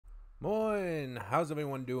Moin! How's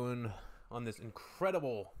everyone doing on this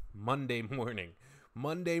incredible Monday morning?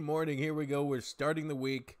 Monday morning, here we go. We're starting the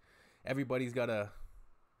week. Everybody's got to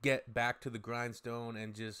get back to the grindstone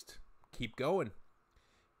and just keep going.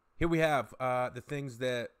 Here we have the things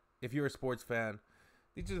that, if you're a sports fan,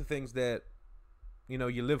 these are the things that,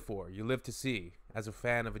 you live for. You live to see as a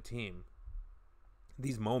fan of a team.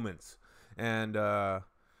 These moments. And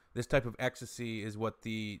this type of ecstasy is what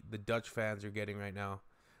the Dutch fans are getting right now.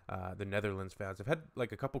 The Netherlands fans. I've had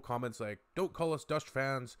like a couple comments like, don't call us Dutch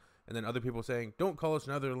fans. And then other people saying, don't call us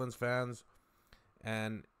Netherlands fans.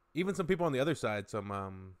 And even some people on the other side,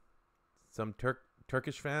 some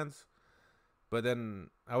Turkish fans. But then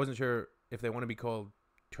I wasn't sure if they want to be called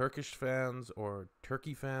Turkish fans or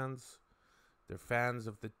Turkey fans. They're fans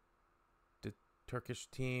of the Turkish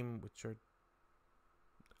team, which are,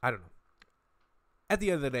 I don't know. At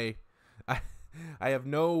the end of the day, I have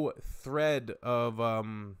no thread of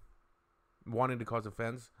wanting to cause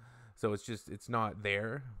offense, so it's not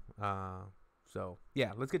there. So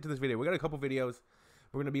yeah, let's get to this video. We got a couple videos.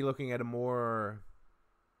 We're gonna be looking at a more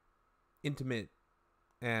intimate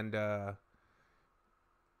and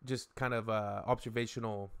just kind of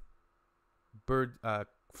observational bird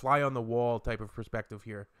fly on the wall type of perspective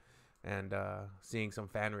here, and seeing some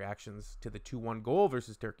fan reactions to the 2-1 goal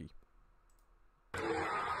versus Turkey.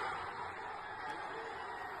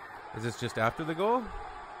 Is this just after the goal?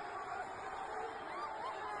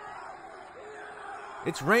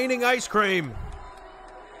 It's raining ice cream.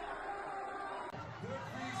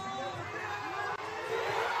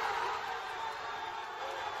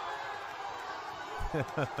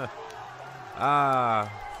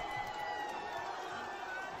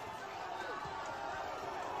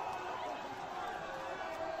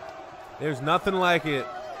 There's nothing like it.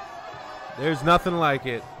 There's nothing like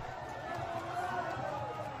it.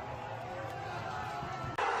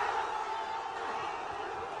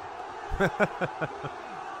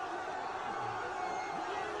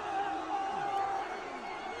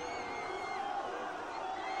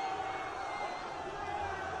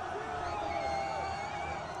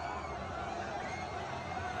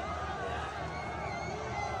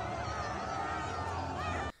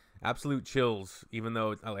 Absolute chills, even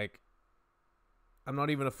though I'm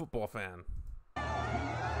not even a football fan.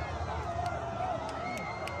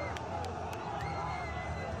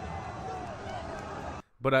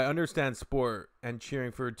 But I understand sport and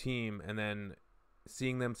cheering for a team and then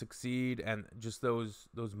seeing them succeed, and just those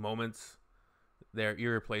moments, they're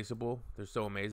irreplaceable. They're so amazing.